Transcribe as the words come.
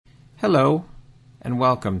Hello, and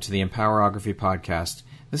welcome to the Empowerography Podcast.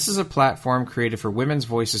 This is a platform created for women's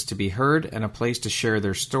voices to be heard and a place to share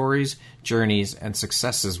their stories, journeys, and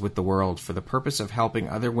successes with the world for the purpose of helping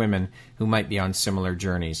other women who might be on similar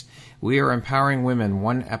journeys. We are empowering women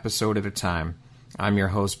one episode at a time. I'm your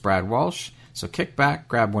host, Brad Walsh, so kick back,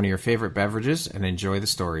 grab one of your favorite beverages, and enjoy the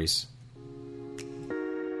stories.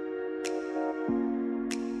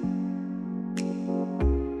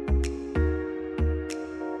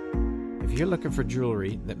 If you're looking for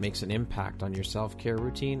jewelry that makes an impact on your self-care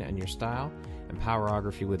routine and your style,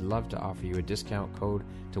 Empowerography would love to offer you a discount code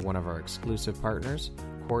to one of our exclusive partners,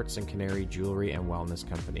 Quartz and Canary Jewelry and Wellness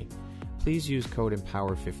Company. Please use code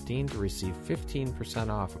EMPOWER15 to receive 15%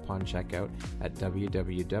 off upon checkout at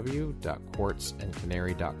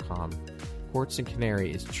www.quartzandcanary.com. Quartz and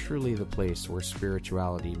Canary is truly the place where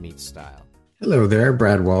spirituality meets style. Hello there,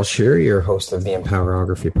 Brad Walsh here, your host of the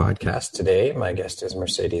Empowerography Podcast. Today, my guest is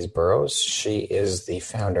Mercedes Burrows. She is the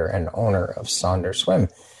founder and owner of Sonder Swim.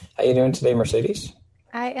 How you doing today, Mercedes?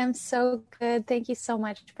 I am so good. Thank you so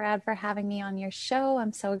much, Brad, for having me on your show.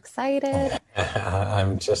 I'm so excited.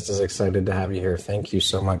 I'm just as excited to have you here. Thank you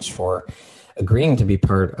so much for agreeing to be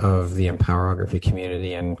part of the Empowerography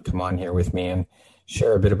community and come on here with me and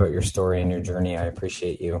share a bit about your story and your journey. I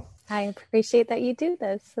appreciate you. I appreciate that you do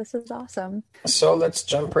this. This is awesome. So let's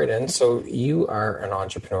jump right in. So you are an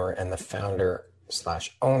entrepreneur and the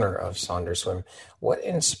founder/owner of Sonder Swim. What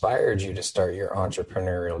inspired you to start your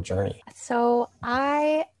entrepreneurial journey? So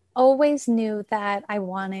I always knew that I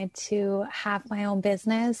wanted to have my own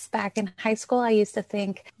business. Back in high school, I used to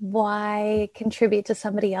think, why contribute to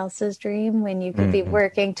somebody else's dream when you could be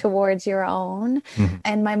working towards your own?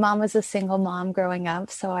 And my mom was a single mom growing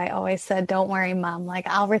up. So I always said, don't worry, Mom, like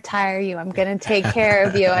I'll retire you. I'm going to take care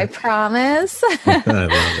of you. I promise. I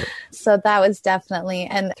love it. So that was definitely,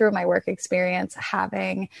 and through my work experience,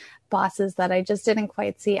 having bosses that I just didn't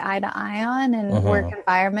quite see eye to eye on and work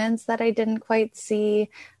environments that I didn't quite see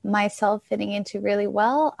myself fitting into really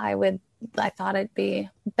well, I thought it'd be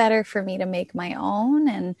better for me to make my own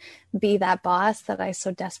and be that boss that I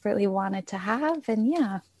so desperately wanted to have. And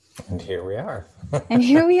yeah. And here we are. And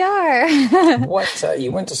here we are.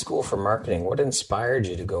 You went to school for marketing. What inspired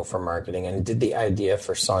you to go for marketing? And did the idea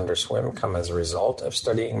for Sonder Swim come as a result of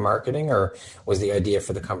studying marketing, or was the idea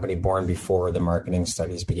for the company born before the marketing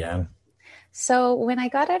studies began? So when I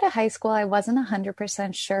got out of high school, I wasn't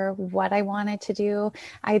 100% sure what I wanted to do.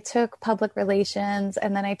 I took public relations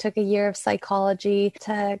and then I took a year of psychology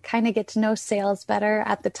to kind of get to know sales better.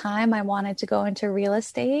 At the time, I wanted to go into real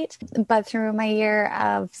estate, but through my year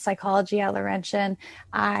of psychology at Laurentian,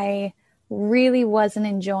 I really wasn't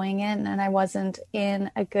enjoying it and I wasn't in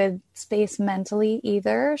a good space mentally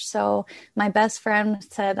either. So my best friend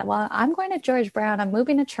said, well, I'm going to George Brown. I'm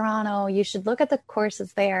moving to Toronto. You should look at the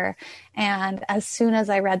courses there. And as soon as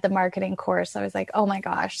I read the marketing course, I was like, oh my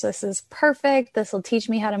gosh, this is perfect. This will teach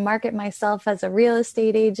me how to market myself as a real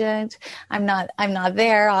estate agent. I'm not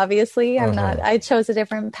there, obviously. I chose a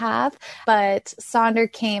different path, but Sonder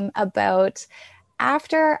came about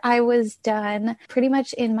after I was done. Pretty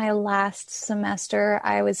much in my last semester,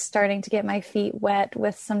 I was starting to get my feet wet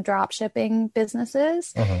with some drop shipping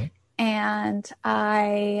businesses. And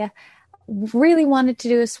I really wanted to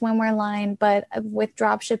do a swimwear line, but with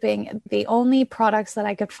drop shipping, the only products that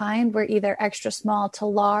I could find were either extra small to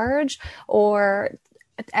large or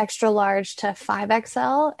extra large to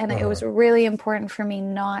 5XL. And it was really important for me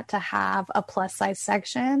not to have a plus size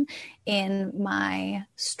section in my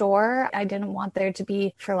store. I didn't want there to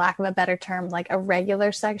be, for lack of a better term, like a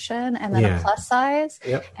regular section and then a plus size.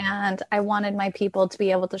 And I wanted my people to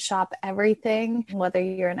be able to shop everything, whether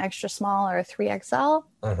you're an extra small or a 3XL.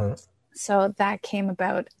 So that came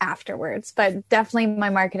about afterwards, but definitely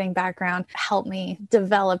my marketing background helped me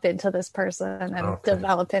develop into this person and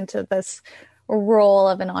develop into this role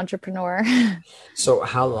of an entrepreneur. So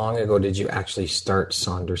how long ago did you actually start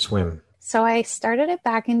Sonder Swim? So I started it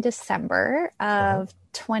back in December of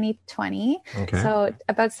 2020. So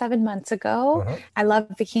about 7 months ago. I love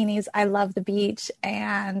bikinis. I love the beach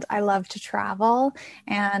and I love to travel.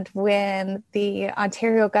 And when the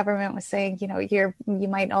Ontario government was saying, you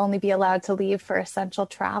might only be allowed to leave for essential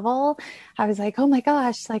travel, I was like, oh my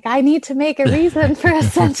gosh, like I need to make a reason for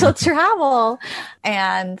essential travel.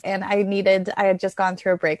 And I had just gone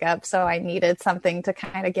through a breakup. So I needed something to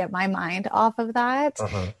kind of get my mind off of that.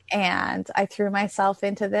 And I threw myself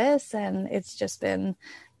into this and it's just been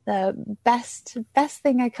the best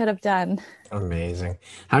thing I could have done. Amazing.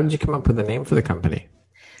 How did you come up with the name for the company?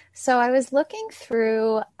 So I was looking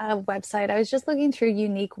through a website. I was just looking through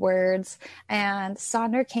unique words, and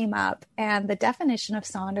Sonder came up. And the definition of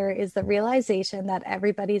Sonder is the realization that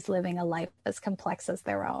everybody's living a life as complex as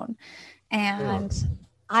their own. And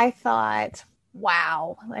I thought,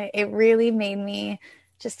 wow, it really made me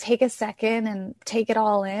just take a second and take it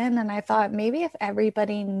all in. And I thought maybe if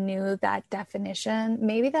everybody knew that definition,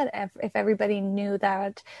 maybe that if everybody knew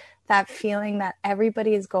that feeling that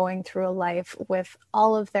everybody is going through a life with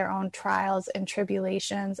all of their own trials and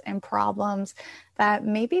tribulations and problems, that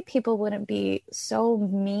maybe people wouldn't be so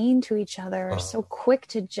mean to each other, or so quick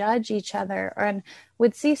to judge each other, and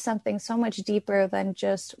would see something so much deeper than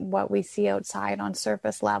just what we see outside on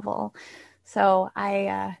surface level. So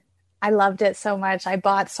I loved it so much. I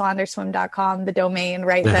bought saunderswim.com, the domain,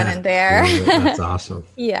 right then and there. That's awesome.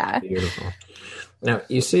 Yeah. Beautiful. Now,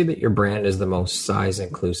 you say that your brand is the most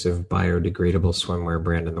size-inclusive, biodegradable swimwear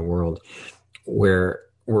brand in the world.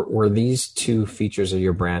 Were these two features of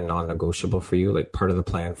your brand non-negotiable for you, like part of the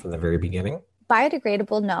plan from the very beginning?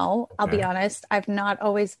 Biodegradable, no. I'll be honest. I've not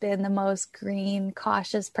always been the most green,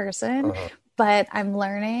 cautious person, but I'm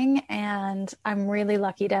learning, and I'm really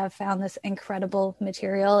lucky to have found this incredible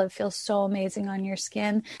material. It feels so amazing on your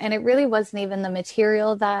skin. And it really wasn't even the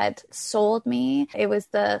material that sold me. It was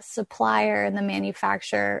the supplier and the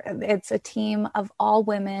manufacturer. It's a team of all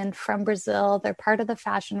women from Brazil. They're part of the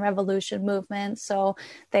fashion revolution movement. So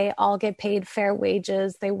they all get paid fair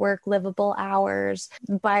wages. They work livable hours.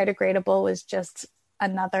 Biodegradable was just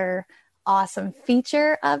another awesome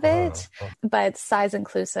feature of it, but size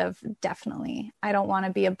inclusive, definitely. I don't want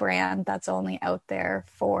to be a brand that's only out there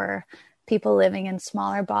for people living in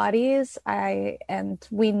smaller bodies. And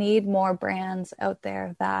we need more brands out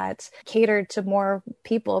there that cater to more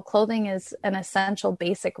people. Clothing is an essential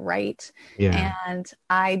basic right. Yeah. And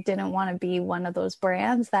I didn't want to be one of those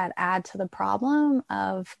brands that add to the problem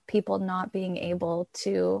of people not being able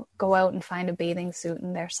to go out and find a bathing suit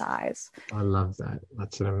in their size. I love that.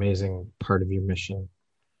 That's an amazing part of your mission.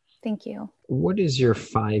 Thank you. What is your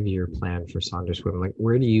 5-year plan for SonderSwim? Like,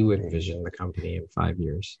 where do you envision the company in 5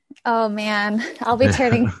 years? Oh man, I'll be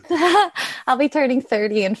turning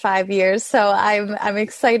 30 in 5 years. So I'm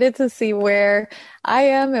excited to see where I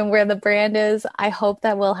am and where the brand is. I hope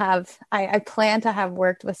that I plan to have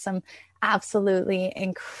worked with some absolutely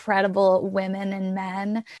incredible women and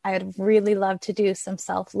men. I would really love to do some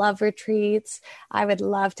self-love retreats. I would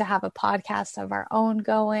love to have a podcast of our own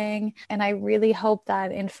going. And I really hope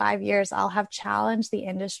that in 5 years, I'll have challenged the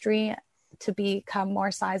industry to become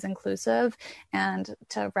more size inclusive and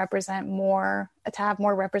to have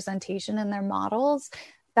more representation in their models,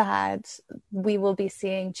 that we will be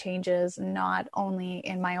seeing changes not only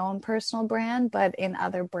in my own personal brand, but in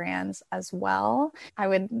other brands as well. I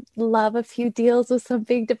would love a few deals with some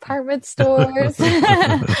big department stores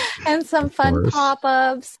and some fun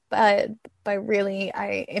pop-ups, but really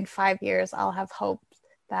in 5 years, I'll have hoped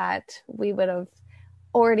that we would have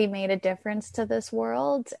already made a difference to this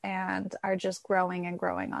world and are just growing and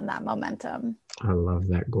growing on that momentum. I love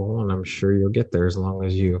that goal, and I'm sure you'll get there as long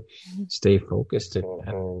as you stay focused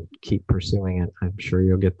and keep pursuing it. I'm sure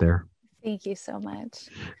you'll get there. Thank you so much.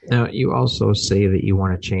 Now, you also say that you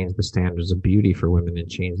want to change the standards of beauty for women and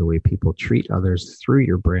change the way people treat others through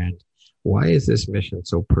your brand. Why is this mission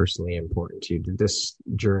so personally important to you? Did this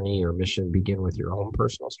journey or mission begin with your own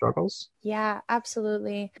personal struggles? Yeah,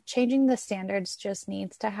 absolutely. Changing the standards just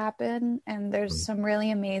needs to happen. And there's some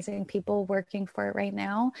really amazing people working for it right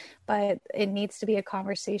now, but it needs to be a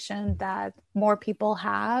conversation that more people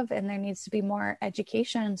have. And there needs to be more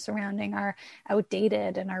education surrounding our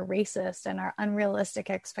outdated and our racist and our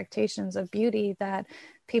unrealistic expectations of beauty that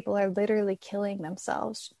people are literally killing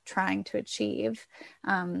themselves trying to achieve.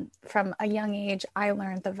 From a young age, I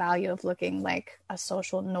learned the value of looking like a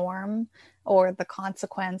social norm, or the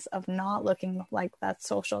consequence of not looking like that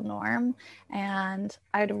social norm. And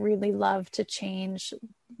I'd really love to change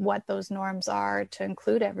what those norms are to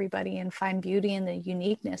include everybody and find beauty in the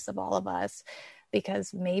uniqueness of all of us,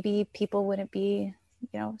 because maybe people wouldn't be,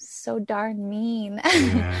 so darn mean.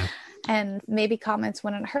 Yeah. And maybe comments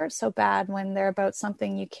wouldn't hurt so bad when they're about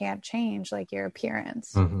something you can't change, like your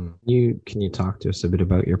appearance. Mm-hmm. Can you talk to us a bit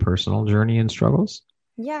about your personal journey and struggles?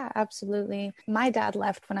 Yeah, absolutely. My dad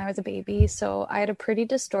left when I was a baby, so I had a pretty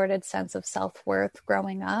distorted sense of self-worth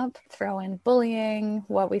growing up. Throw in bullying,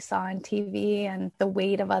 what we saw on TV, and the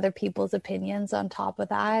weight of other people's opinions on top of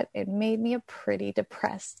that. It made me a pretty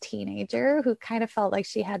depressed teenager who kind of felt like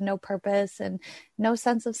she had no purpose and no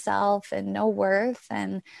sense of self and no worth.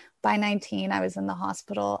 And by 19, I was in the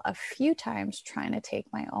hospital a few times trying to take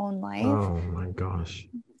my own life. Oh my gosh.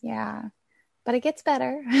 Yeah, but it gets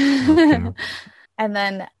better. Okay. And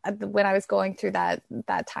then when I was going through that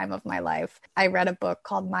time of my life, I read a book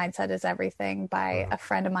called Mindset is Everything by a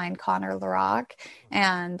friend of mine, Connor LaRock,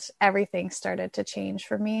 and everything started to change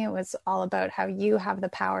for me. It was all about how you have the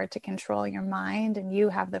power to control your mind and you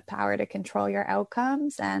have the power to control your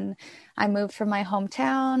outcomes. And I moved from my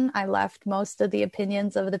hometown. I left most of the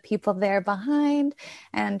opinions of the people there behind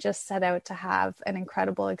and just set out to have an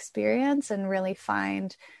incredible experience and really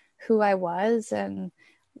find who I was and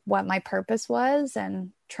what my purpose was.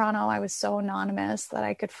 And Toronto, I was so anonymous that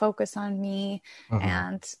I could focus on me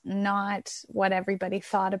and not what everybody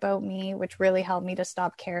thought about me, which really helped me to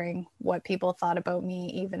stop caring what people thought about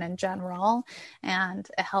me, even in general. And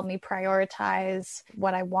it helped me prioritize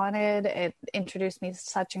what I wanted. It introduced me to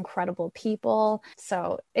such incredible people.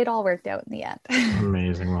 So it all worked out in the end.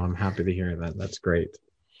 Amazing. Well, I'm happy to hear that. That's great.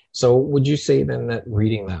 So would you say then that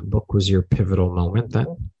reading that book was your pivotal moment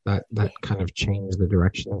then? That kind of changed the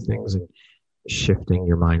direction of things and shifting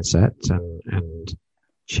your mindset and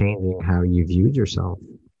changing how you viewed yourself?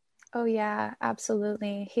 Oh, yeah,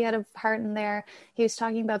 absolutely. He had a part in there. He was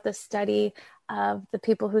talking about the study of the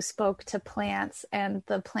people who spoke to plants and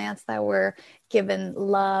the plants that were given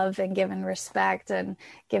love and given respect and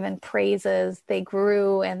given praises. They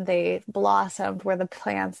grew and they blossomed, were the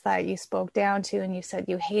plants that you spoke down to and you said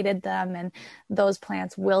you hated them, and those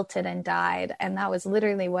plants wilted and died. And that was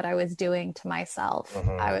literally what I was doing to myself.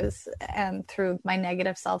 And through my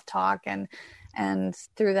negative self-talk and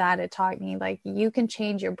through that, it taught me, like, you can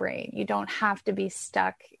change your brain. You don't have to be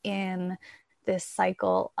stuck in this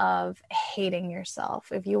cycle of hating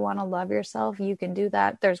yourself. If you want to love yourself, you can do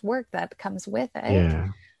that. There's work that comes with it. Yeah.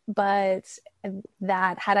 But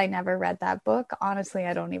that, had I never read that book, honestly,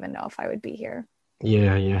 I don't even know if I would be here.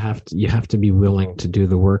 Yeah, you have to be willing to do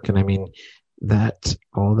the work. And I mean, that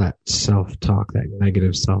all that self-talk, that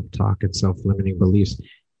negative self-talk and self-limiting beliefs,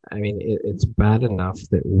 I mean, it's bad enough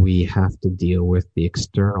that we have to deal with the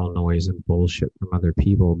external noise and bullshit from other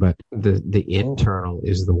people, but the internal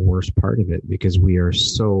is the worst part of it, because we are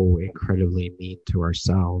so incredibly mean to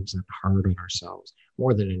ourselves and hard on ourselves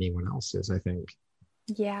more than anyone else is, I think.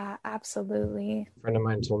 Yeah, absolutely. A friend of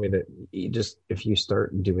mine told me that if you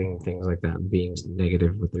start doing things like that, being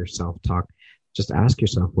negative with your self-talk, just ask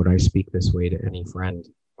yourself, would I speak this way to any friend?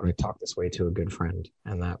 Would I talk this way to a good friend?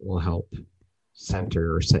 And that will help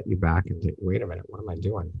center or set you back and think, wait a minute, what am I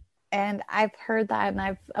doing? And I've heard that and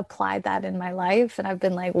I've applied that in my life, and I've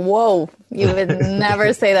been like, whoa, you would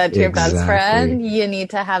never say that to your best friend. You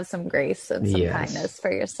need to have some grace and some kindness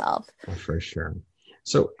for yourself. For sure.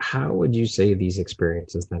 So how would you say these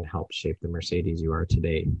experiences then help shape the Mercedes you are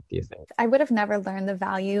today, do you think? I would have never learned the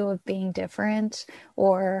value of being different,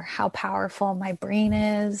 or how powerful my brain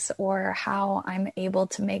is, or how I'm able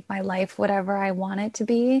to make my life whatever I want it to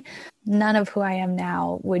be. None of who I am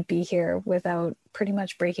now would be here without pretty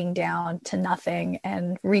much breaking down to nothing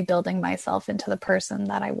and rebuilding myself into the person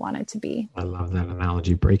that I wanted to be. I love that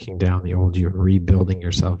analogy, breaking down the old you, rebuilding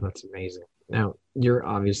yourself. That's amazing. Now, you're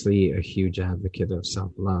obviously a huge advocate of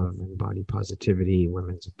self-love and body positivity,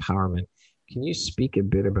 women's empowerment. Can you speak a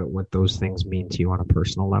bit about what those things mean to you on a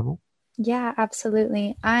personal level? Yeah,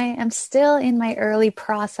 absolutely. I am still in my early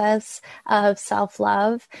process of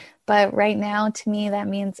self-love, but right now, to me, that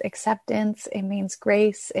means acceptance. It means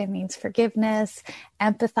grace. It means forgiveness,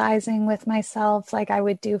 empathizing with myself like I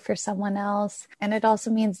would do for someone else. And it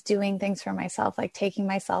also means doing things for myself, like taking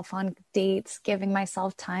myself on dates, giving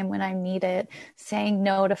myself time when I need it, saying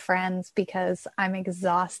no to friends because I'm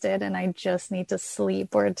exhausted and I just need to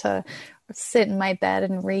sleep or to sit in my bed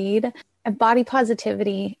and read. And body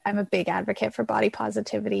positivity, I'm a big advocate for body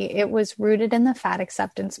positivity. It was rooted in the fat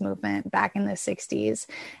acceptance movement back in the 60s.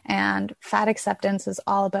 And fat acceptance is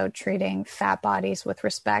all about treating fat bodies with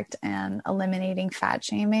respect and eliminating fat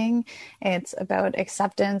shaming. It's about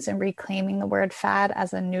acceptance and reclaiming the word fat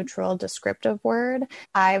as a neutral descriptive word.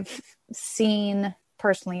 I've seen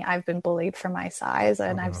personally, I've been bullied for my size,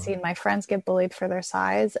 and I've seen my friends get bullied for their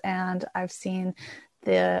size, and I've seen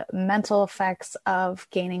the mental effects of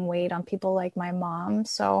gaining weight on people like my mom.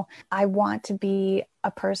 So I want to be a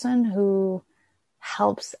person who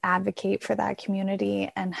helps advocate for that community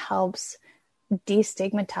and helps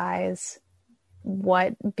destigmatize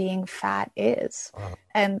what being fat is.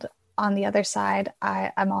 And on the other side,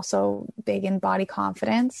 I'm also big in body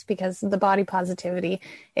confidence, because the body positivity,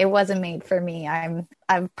 it wasn't made for me. I'm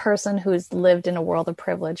a person who's lived in a world of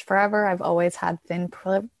privilege forever. I've always had thin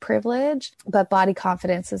privilege, but body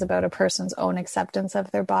confidence is about a person's own acceptance of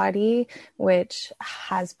their body, which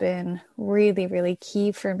has been really, really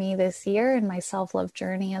key for me this year in my self-love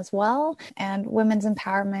journey as well. And women's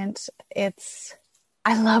empowerment,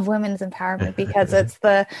 I love women's empowerment because it's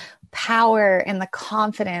the power and the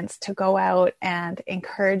confidence to go out and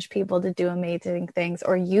encourage people to do amazing things,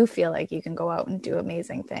 or you feel like you can go out and do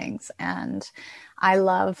amazing things. And I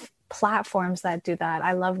love platforms that do that.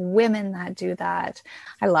 I love women that do that.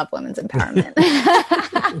 I love women's empowerment.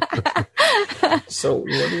 So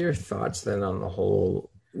what are your thoughts then on the whole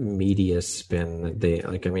media spin that they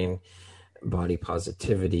like? I mean, body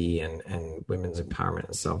positivity and women's empowerment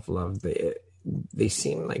and self-love, they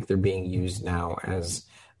seem like they're being used now as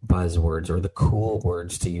buzzwords or the cool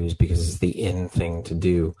words to use because it's the in thing to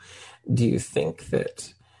do. Do you think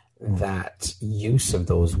that use of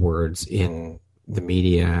those words in the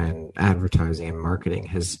media and advertising and marketing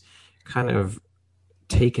has kind of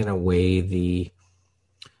taken away the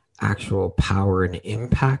actual power and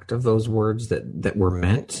impact of those words that were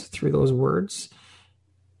meant through those words?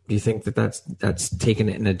 Do you think that's taken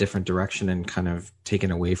it in a different direction and kind of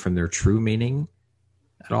taken away from their true meaning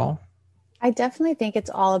at all? I definitely think it's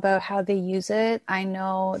all about how they use it. I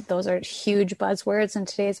know those are huge buzzwords in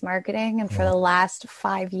today's marketing. And for the last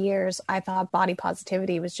 5 years, I thought body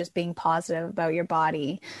positivity was just being positive about your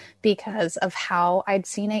body because of how I'd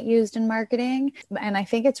seen it used in marketing. And I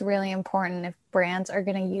think it's really important if brands are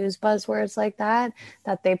going to use buzzwords like that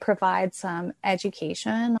they provide some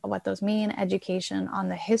education on what those mean, education on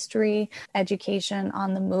the history, education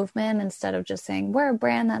on the movement, instead of just saying, we're a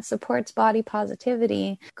brand that supports body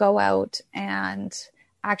positivity. Go out and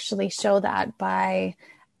actually show that by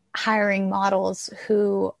hiring models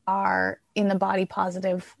who are in the body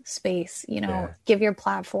positive space, give your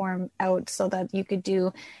platform out so that you could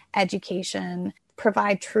do education,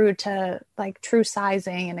 provide true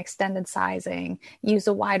sizing and extended sizing, use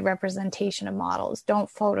a wide representation of models,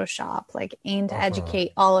 don't Photoshop, aim to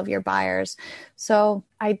educate all of your buyers. So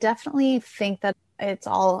I definitely think that it's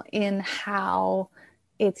all in how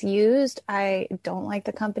it's used. I don't like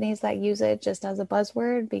the companies that use it just as a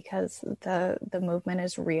buzzword because the movement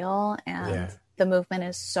is real and the movement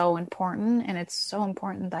is so important, and it's so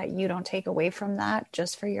important that you don't take away from that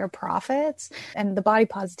just for your profits. And the body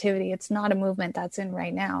positivity, it's not a movement that's in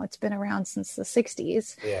right now. It's been around since the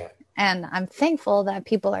 60s. Yeah. And I'm thankful that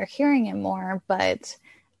people are hearing it more, but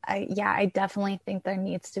I definitely think there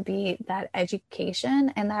needs to be that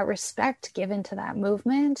education and that respect given to that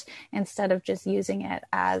movement instead of just using it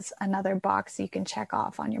as another box you can check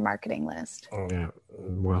off on your marketing list. Yeah,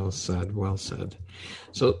 well said, well said.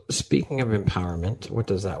 So speaking of empowerment, what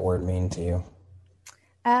does that word mean to you?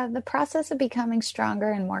 The process of becoming stronger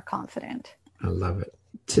and more confident. I love it.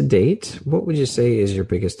 To date, what would you say is your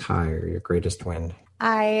biggest high or your greatest win?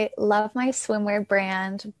 I love my swimwear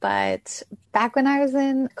brand, but back when I was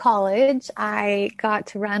in college, I got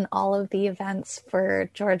to run all of the events for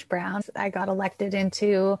George Brown. I got elected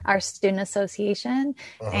into our student association,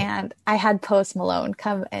 and I had Post Malone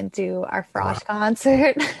come and do our Frosh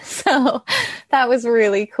concert. So that was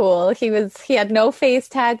really cool. He had no face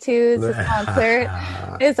tattoos. His concert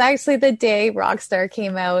is actually the day Rockstar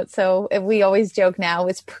came out. So we always joke now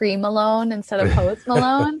it's pre-Malone instead of Post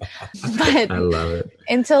Malone. But I love it.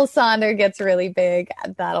 Until Sonder gets really big,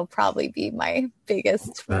 that'll probably be my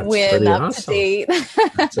biggest win up to date.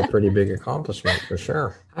 That's a pretty big accomplishment for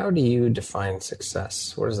sure. How do you define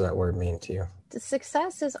success? What does that word mean to you? The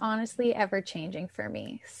success is honestly ever changing for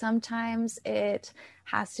me. Sometimes it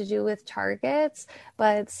has to do with targets,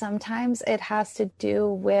 but sometimes it has to do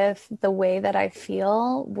with the way that I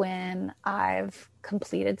feel when I've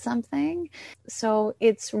completed something. So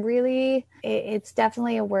it's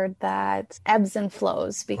definitely a word that ebbs and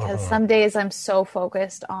flows because some days I'm so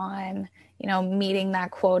focused on meeting that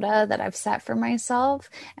quota that I've set for myself.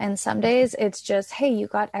 And some days it's just, hey, you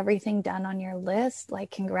got everything done on your list.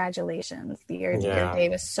 Congratulations. Your day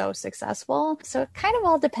was so successful. So it kind of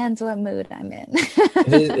all depends what mood I'm in.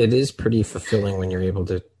 It is pretty fulfilling when you're able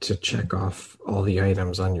to check off all the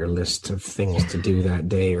items on your list of things to do that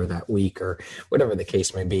day or that week or whatever the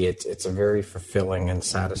case may be. It's a very fulfilling and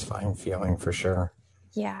satisfying feeling for sure.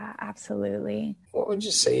 Yeah, absolutely. What would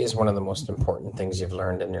you say is one of the most important things you've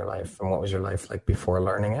learned in your life? And what was your life like before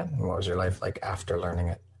learning it? And what was your life like after learning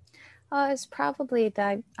it? It's probably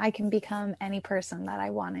that I can become any person that I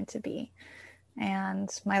wanted to be. And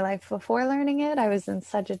my life before learning it, I was in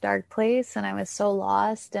such a dark place and I was so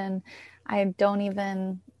lost, and I don't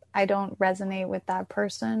resonate with that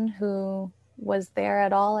person who was there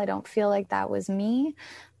at all. I don't feel like that was me,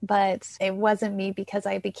 but it wasn't me because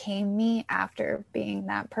I became me after being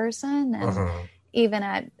that person. And even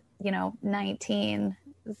at, 19,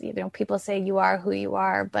 people say you are who you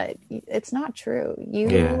are, but it's not true.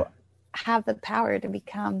 You have the power to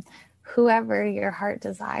become whoever your heart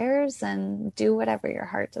desires and do whatever your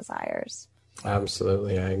heart desires.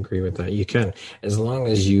 Absolutely. I agree with that. You can, as long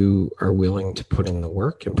as you are willing to put in the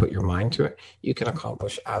work and put your mind to it, you can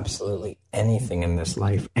accomplish absolutely anything in this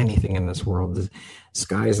life, anything in this world. The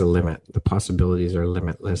sky is the limit. The possibilities are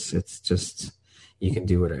limitless. It's just, you can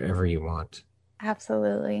do whatever you want.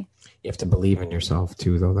 Absolutely. You have to believe in yourself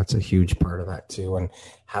too, though. That's a huge part of that too. And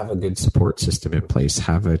have a good support system in place.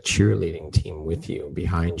 Have a cheerleading team with you,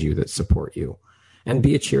 behind you, that support you, and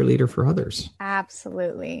be a cheerleader for others.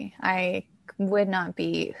 Absolutely. I would not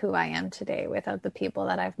be who I am today without the people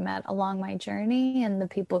that I've met along my journey, and the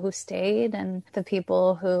people who stayed, and the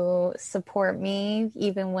people who support me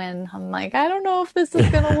even when I'm like, I don't know if this is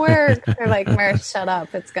going to work. They're like, Murs, shut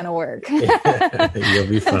up. It's going to work. You'll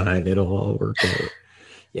be fine. It'll all work out.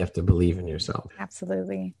 You have to believe in yourself.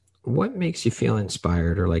 Absolutely. What makes you feel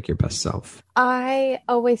inspired or like your best self? I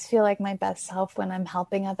always feel like my best self when I'm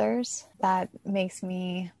helping others. That makes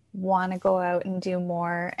me want to go out and do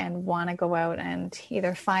more, and want to go out and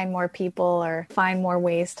either find more people or find more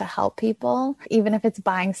ways to help people. Even if it's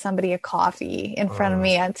buying somebody a coffee in front of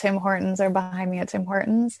me at Tim Hortons or behind me at Tim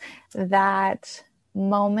Hortons, that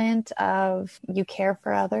moment of you care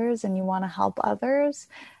for others and you want to help others,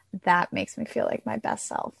 that makes me feel like my best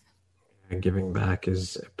self. Giving back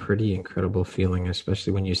is a pretty incredible feeling,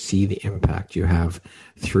 especially when you see the impact you have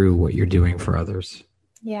through what you're doing for others.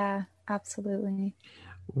 Yeah, absolutely.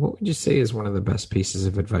 What would you say is one of the best pieces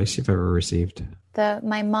of advice you've ever received?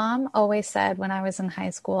 My mom always said when I was in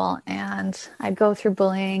high school and I'd go through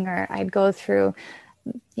bullying, or I'd go through,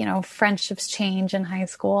 friendships change in high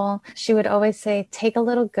school, she would always say, take a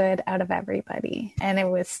little good out of everybody. And it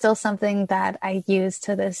was still something that I use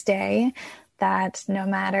to this day, that no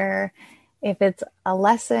matter if it's a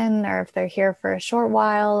lesson or if they're here for a short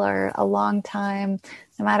while or a long time,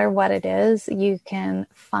 no matter what it is, you can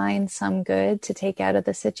find some good to take out of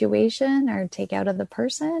the situation or take out of the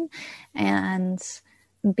person, and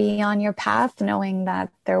be on your path knowing that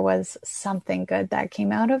there was something good that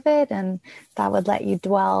came out of it. And that would let me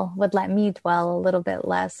dwell a little bit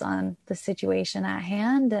less on the situation at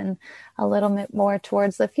hand and a little bit more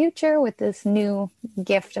towards the future with this new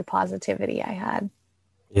gift of positivity I had.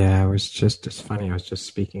 Yeah, it's funny. I was just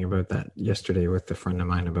speaking about that yesterday with a friend of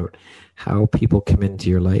mine about how people come into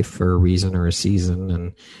your life for a reason or a season,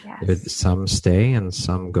 and Yes. some stay and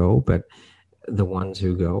some go, but the ones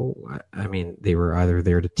who go, I mean, they were either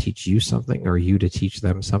there to teach you something or you to teach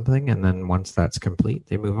them something. And then once that's complete,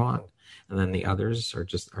 they move on. And then the others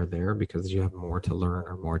are there because you have more to learn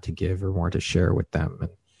or more to give or more to share with them.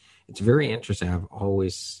 And it's very interesting. I've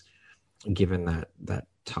always given that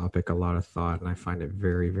topic a lot of thought, and I find it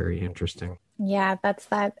very, very interesting. Yeah, that's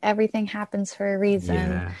that everything happens for a reason.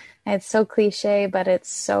 Yeah. It's so cliche, but it's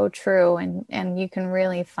so true. And you can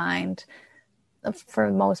really find,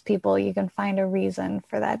 for most people, you can find a reason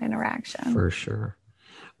for that interaction. For sure.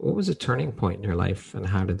 What was a turning point in your life, and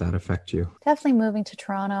how did that affect you? Definitely moving to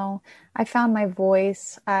Toronto. I found my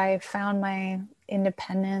voice. I found my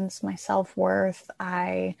independence, my self-worth.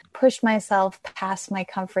 I pushed myself past my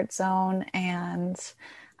comfort zone, and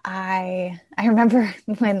I remember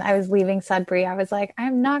when I was leaving Sudbury, I was like,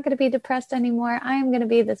 I'm not going to be depressed anymore. I'm going to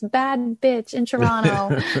be this bad bitch in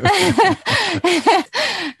Toronto.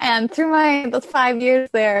 And through those 5 years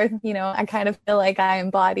there, I kind of feel like I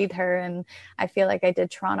embodied her, and I feel like I did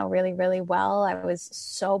Toronto really, really well. I was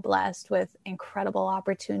so blessed with incredible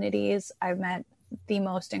opportunities. I've met the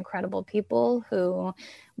most incredible people who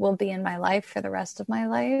will be in my life for the rest of my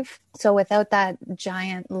life. So without that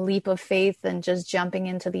giant leap of faith and just jumping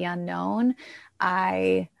into the unknown,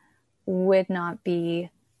 I would not be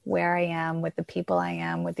where I am with the people I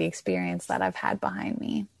am, with the experience that I've had behind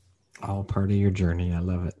me. All part of your journey. I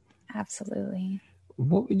love it. Absolutely.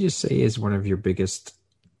 What would you say is one of your biggest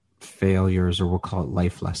failures, or we'll call it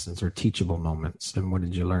life lessons or teachable moments, and what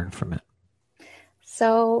did you learn from it?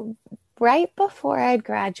 So right before I'd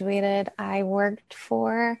graduated, I worked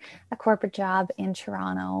for a corporate job in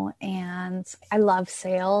Toronto, and I love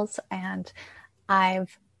sales, and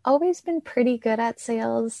I've always been pretty good at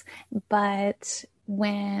sales, but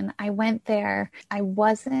when I went there, I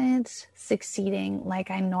wasn't succeeding like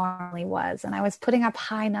I normally was. And I was putting up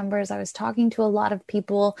high numbers. I was talking to a lot of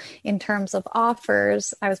people in terms of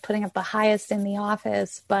offers. I was putting up the highest in the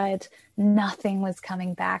office, but nothing was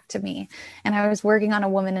coming back to me. And I was working on a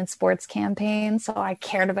women in sports campaign, so I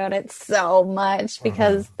cared about it so much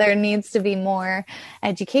because there needs to be more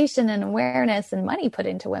education and awareness and money put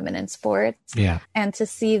into women in sports. Yeah. And to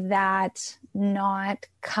see that not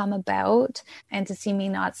come about and to see me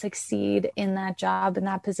not succeed in that job, in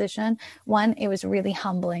that position, one, it was really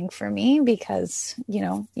humbling for me because, you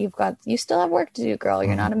know, you still have work to do, girl.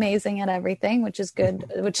 You're not amazing at everything, which is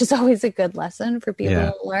good, which is always a good lesson for people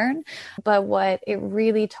to learn. But what it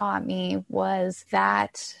really taught me was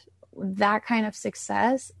that kind of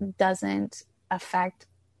success doesn't affect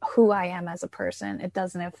who I am as a person. It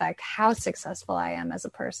doesn't affect how successful I am as a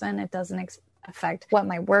person. It doesn't affect what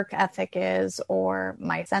my work ethic is or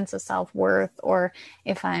my sense of self-worth or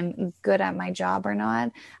if I'm good at my job or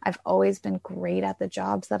not. I've always been great at the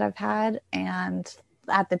jobs that I've had. And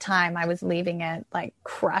at the time I was leaving it like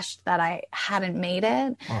crushed that I hadn't made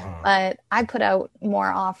it. But I put out more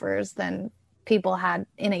offers than people had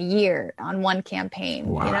in a year on one campaign,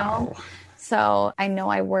 you know? So I know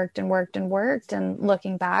I worked and worked and worked, and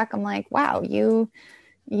looking back, I'm like, wow, you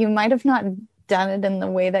might have not done it in the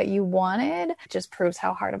way that you wanted. It just proves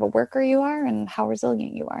how hard of a worker you are and how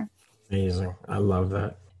resilient you are. Amazing. I love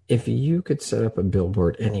that. If you could set up a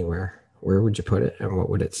billboard anywhere, where would you put it and what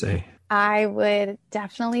would it say? I would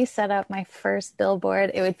definitely set up my first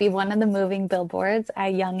billboard. It would be one of the moving billboards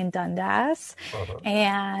at Yonge and Dundas.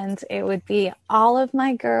 And it would be all of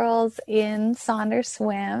my girls in Sonder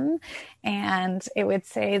Swim. And it would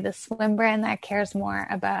say the swim brand that cares more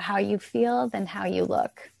about how you feel than how you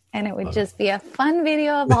look. And it would just be a fun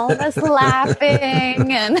video of all of us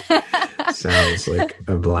laughing. And sounds like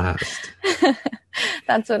a blast.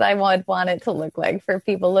 That's what I would want it to look like for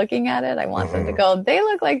people looking at it. I want them to go, they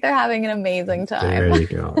look like they're having an amazing time. There you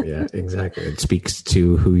go. Yeah, exactly. It speaks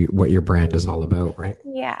to what your brand is all about, right?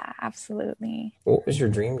 Yeah, absolutely. What was your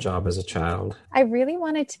dream job as a child? I really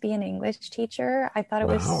wanted to be an English teacher. I thought it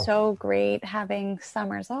was so great having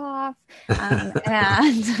summers off. And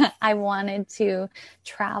I wanted to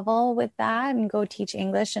travel with that and go teach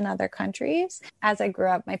English in other countries. As I grew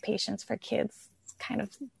up, my patience for kids kind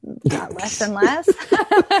of got less and less.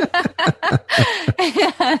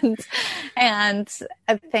 and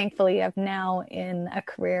thankfully I'm now in a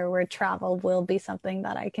career where travel will be something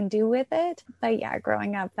that I can do with it. But yeah,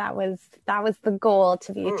 growing up, that was the goal,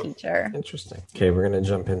 to be a teacher. Interesting. Okay, we're going to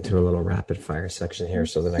jump into a little rapid fire section here.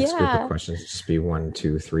 So the next group of questions just be 1,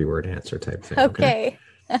 2, 3 word answer type thing. Okay.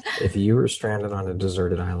 If you were stranded on a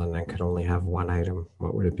deserted island and could only have one item,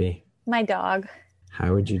 what would it be? My dog.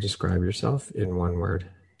 How would you describe yourself in one word?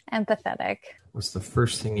 Empathetic. What's the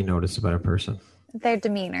first thing you notice about a person? Their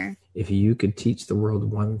demeanor. If you could teach the world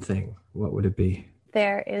one thing, what would it be?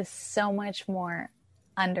 There is so much more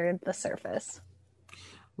under the surface.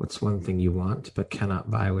 What's one thing you want but cannot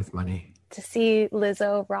buy with money? To see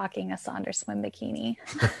Lizzo rocking a Sonder Swim bikini.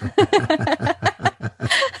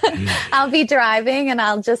 I'll be driving and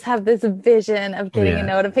I'll just have this vision of getting a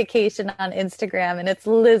notification on Instagram and it's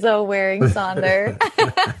Lizzo wearing Sonder.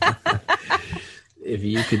 If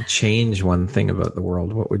you could change one thing about the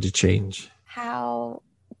world, what would you change? How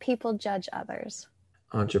people judge others.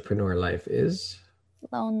 Entrepreneur life is?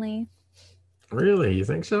 Lonely. Really? You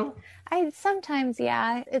think so? Sometimes,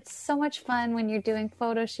 yeah. It's so much fun when you're doing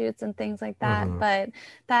photo shoots and things like that, but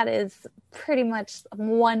that is pretty much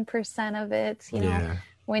 1% of it, you know.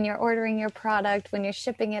 When you're ordering your product, when you're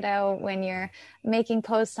shipping it out, when you're making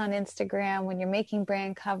posts on Instagram, when you're making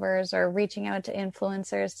brand covers or reaching out to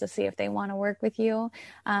influencers to see if they want to work with you.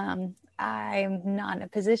 I'm not in a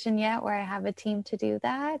position yet where I have a team to do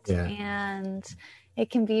that. And it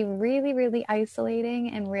can be really, really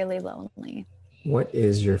isolating and really lonely. What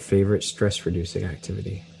is your favorite stress-reducing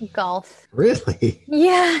activity? Golf. Really?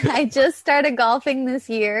 Yeah, I just started golfing this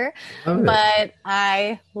year, but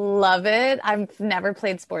I love it. I've never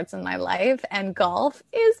played sports in my life, and golf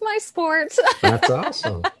is my sport. That's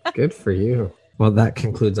awesome. Good for you. Well, that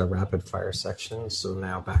concludes our rapid fire section. So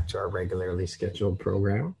now back to our regularly scheduled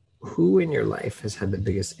program. Who in your life has had the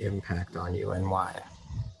biggest impact on you and why?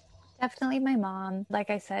 Definitely my mom. Like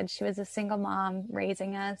I said, she was a single mom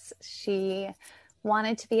raising us. She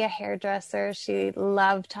wanted to be a hairdresser. She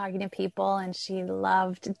loved talking to people and she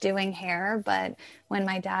loved doing hair. But when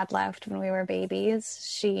my dad left when we were babies,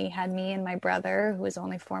 she had me and my brother, who was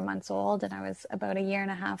only 4 months old, and I was about 1.5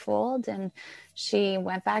 years old. And she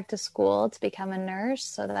went back to school to become a nurse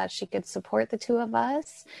so that she could support the two of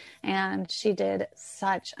us. And she did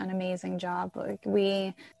such an amazing job. Like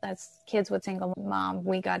we, as kids with single mom,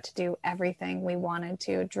 we got to do everything we wanted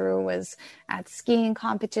to. Drew was at skiing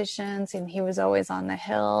competitions and he was always on the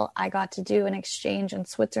hill. I got to do an exchange in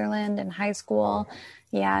Switzerland in high school.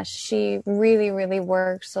 Yeah, she really, really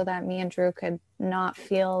worked so that me and Drew could not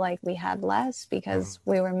feel like we had less because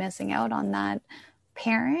we were missing out on that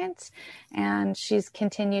parent, and she's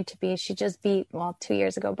continued to be. She just beat, 2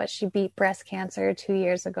 years ago, but she beat breast cancer 2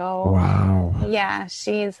 years ago. Wow. Yeah,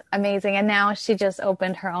 she's amazing. And now she just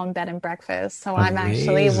opened her own bed and breakfast. So Amazing. I'm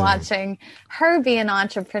actually watching her be an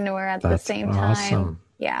entrepreneur at the same time. Awesome.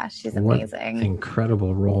 Yeah, she's What amazing.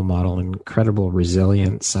 Incredible role model, incredible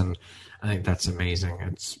resilience. And I think that's amazing.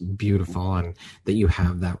 It's beautiful. And that you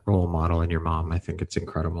have that role model in your mom, I think it's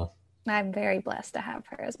incredible. I'm very blessed to have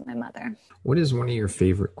her as my mother. What is one of your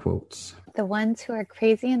favorite quotes? The ones who are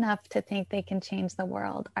crazy enough to think they can change the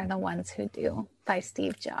world are the ones who do, by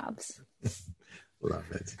Steve Jobs. Love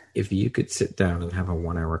it. If you could sit down and have a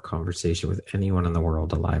 1-hour conversation with anyone in the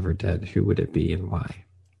world, alive or dead, who would it be and why?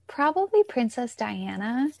 Probably Princess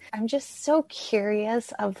Diana. I'm just so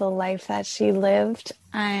curious of the life that she lived,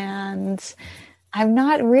 and I'm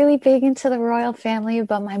not really big into the royal family,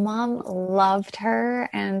 but my mom loved her,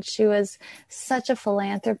 and she was such a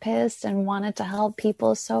philanthropist and wanted to help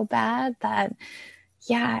people so bad that,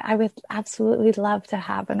 yeah, I would absolutely love to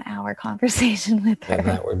have an hour conversation with her. And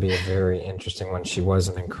that would be a very interesting one. She was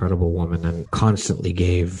an incredible woman and constantly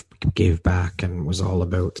gave back and was all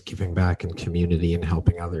about giving back and community and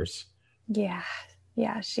helping others. Yeah,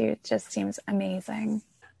 she just seems amazing.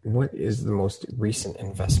 What is the most recent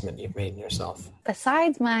investment you've made in yourself?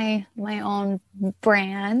 Besides my own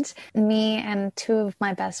brand, me and two of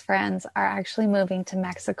my best friends are actually moving to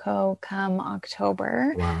Mexico come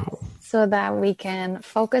October. Wow. So that we can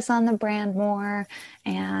focus on the brand more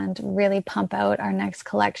and really pump out our next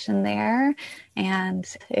collection there. And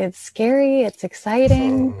it's scary, it's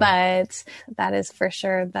exciting, but that is for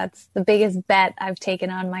sure. That's the biggest bet I've taken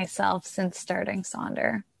on myself since starting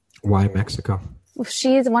Sonder. Why Mexico?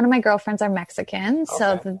 She's one of my girlfriends are Mexican.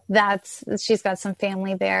 Okay. So she's got some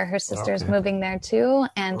family there. Her sister's moving there too.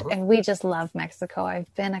 And we just love Mexico.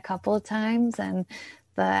 I've been a couple of times, and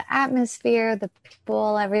the atmosphere, the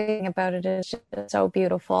people, everything about it is just so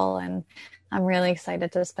beautiful. And I'm really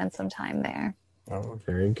excited to spend some time there. Oh,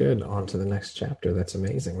 very good. On to the next chapter. That's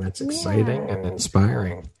amazing. That's exciting and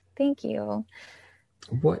inspiring. Thank you.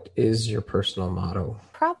 What is your personal motto?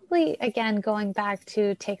 Probably, again, going back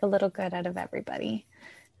to take a little good out of everybody.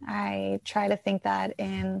 I try to think that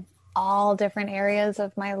in all different areas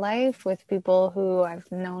of my life, with people who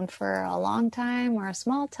I've known for a long time or a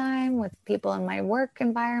small time, with people in my work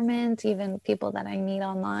environment, even people that I meet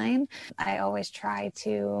online. I always try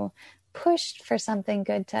to push for something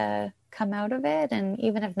good to come out of it. And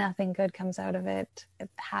even if nothing good comes out of it,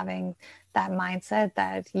 having that mindset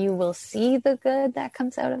that you will see the good that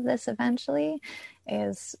comes out of this eventually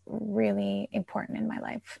is really important in my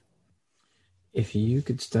life. If you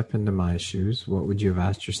could step into my shoes, what would you have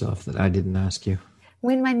asked yourself that I didn't ask you?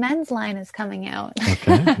 When my men's line is coming out.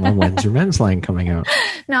 Okay. Well, when's your men's line coming out?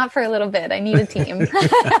 Not for a little bit. I need a team.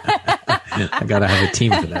 I got to have a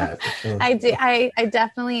team for that. I do. I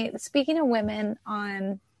definitely, speaking to women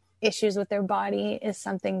on issues with their body is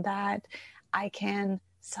something that I can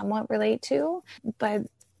somewhat relate to, but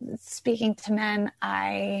speaking to men,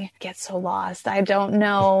 I get so lost. I don't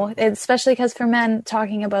know, especially because for men,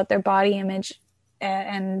 talking about their body image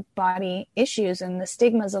and body issues and the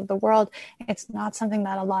stigmas of the world, it's not something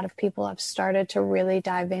that a lot of people have started to really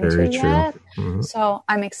dive into yet. Mm-hmm. So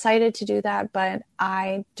I'm excited to do that, but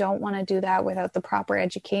I don't want to do that without the proper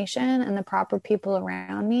education and the proper people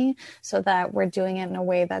around me, so that we're doing it in a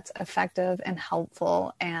way that's effective and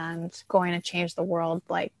helpful and going to change the world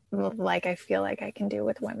like I feel like I can do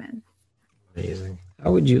with women. Amazing.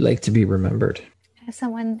 How would you like to be remembered? As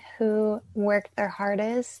someone who worked their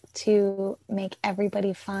hardest to make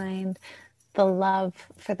everybody find the love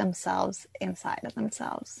for themselves inside of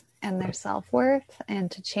themselves and their self-worth,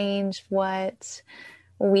 and to change what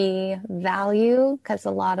we value, because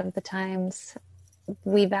a lot of the times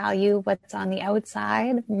we value what's on the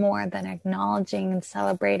outside more than acknowledging and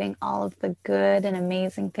celebrating all of the good and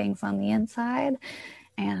amazing things on the inside.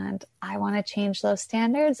 And I want to change those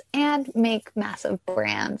standards and make massive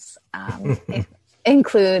brands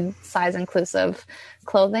include size inclusive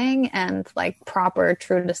clothing and like proper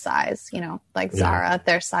true to size, like Zara,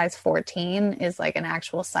 their size 14 is like an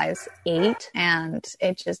actual size 8. And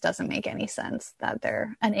it just doesn't make any sense that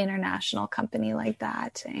they're an international company like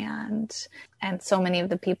that. And so many of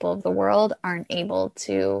the people of the world aren't able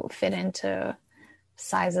to fit into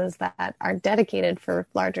sizes that are dedicated for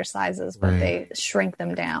larger sizes, but they shrink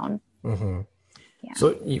them down. Mm-hmm. Yeah.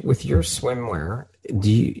 So with your swimwear,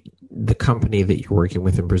 the company that you're working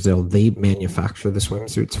with in Brazil, they manufacture the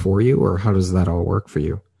swimsuits for you, or how does that all work for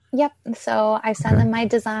you? Yep. So I send them my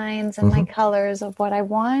designs and my colors of what I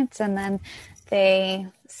want, and then they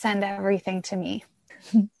send everything to me.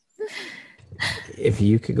 If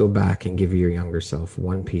you could go back and give your younger self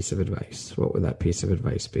one piece of advice, what would that piece of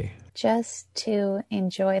advice be? Just to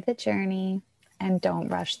enjoy the journey and don't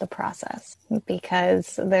rush the process,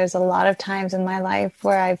 because there's a lot of times in my life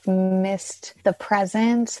where I've missed the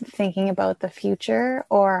present thinking about the future,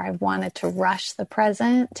 or I've wanted to rush the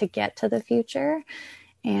present to get to the future.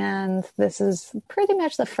 And this is pretty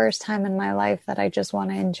much the first time in my life that I just want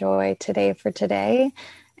to enjoy today for today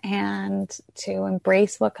and to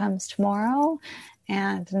embrace what comes tomorrow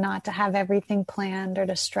and not to have everything planned or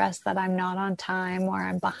to stress that I'm not on time or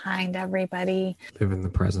I'm behind everybody. Live in the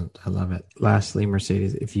present. I love it. Lastly,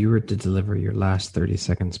 Mercedes, if you were to deliver your last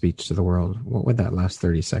 30-second speech to the world, what would that last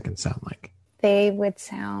 30 seconds sound like? They would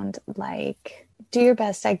sound like, do your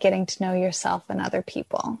best at getting to know yourself and other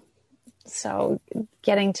people. So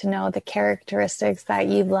getting to know the characteristics that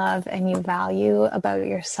you love and you value about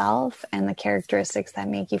yourself and the characteristics that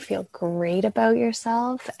make you feel great about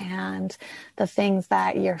yourself and the things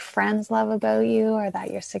that your friends love about you or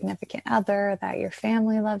that your significant other, that your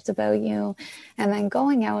family loves about you. And then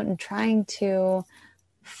going out and trying to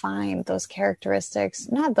find those characteristics,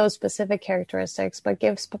 not those specific characteristics, but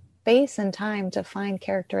give space and time to find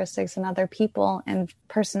characteristics in other people and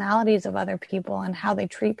personalities of other people and how they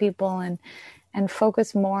treat people and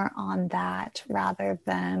focus more on that rather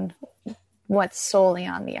than what's solely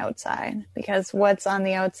on the outside. Because what's on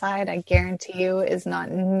the outside, I guarantee you, is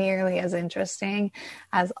not nearly as interesting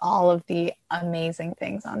as all of the amazing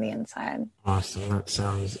things on the inside. Awesome. That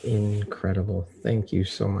sounds incredible. Thank you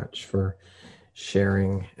so much for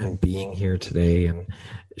sharing and being here today and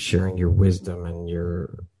sharing your wisdom and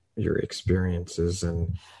your experiences.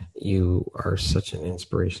 And you are such an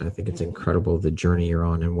inspiration. I think it's incredible the journey you're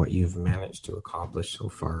on and what you've managed to accomplish so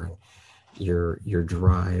far, and your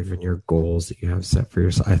drive and your goals that you have set for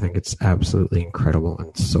yourself. I think it's absolutely incredible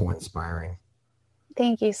and so inspiring.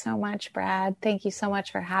 Thank you so much, Brad. Thank you so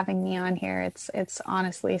much for having me on here. It's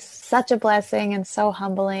honestly such a blessing and so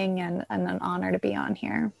humbling and an honor to be on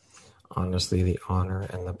here. Honestly, the honor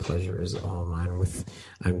and the pleasure is all mine.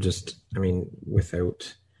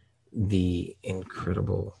 Without the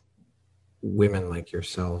incredible women like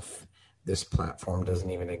yourself, this platform doesn't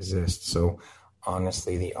even exist. So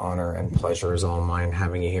honestly, the honor and pleasure is all mine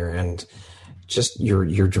having you here, and just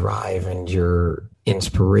your drive and your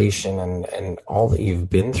inspiration and all that you've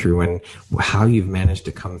been through and how you've managed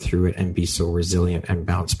to come through it and be so resilient and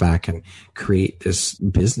bounce back and create this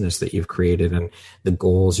business that you've created, and the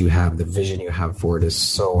goals you have, the vision you have for it is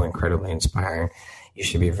so incredibly inspiring. You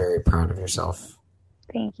should be very proud of yourself.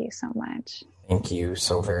 Thank you so much. Thank you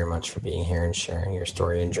so very much for being here and sharing your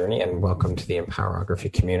story and journey, and welcome to the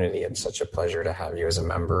Empowerography community. It's such a pleasure to have you as a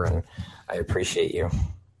member, and I appreciate you.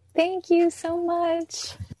 Thank you so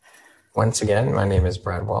much. Once again, my name is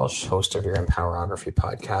Brad Walsh, host of your Empowerography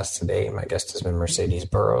podcast. Today, my guest has been Mercedes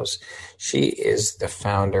Burrows. She is the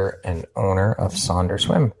founder and owner of Sonder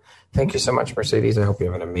Swim. Thank you so much, Mercedes. I hope you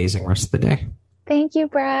have an amazing rest of the day. Thank you,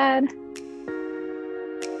 Brad.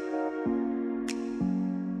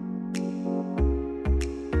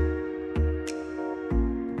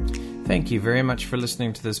 Thank you very much for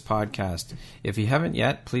listening to this podcast. If you haven't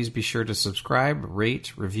yet, please be sure to subscribe,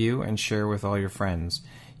 rate, review, and share with all your friends.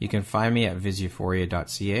 You can find me at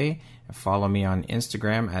viseuphoria.ca and follow me on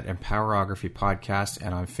Instagram at Empowerography Podcast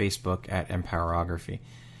and on Facebook at Empowerography.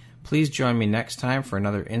 Please join me next time for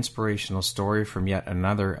another inspirational story from yet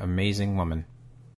another amazing woman.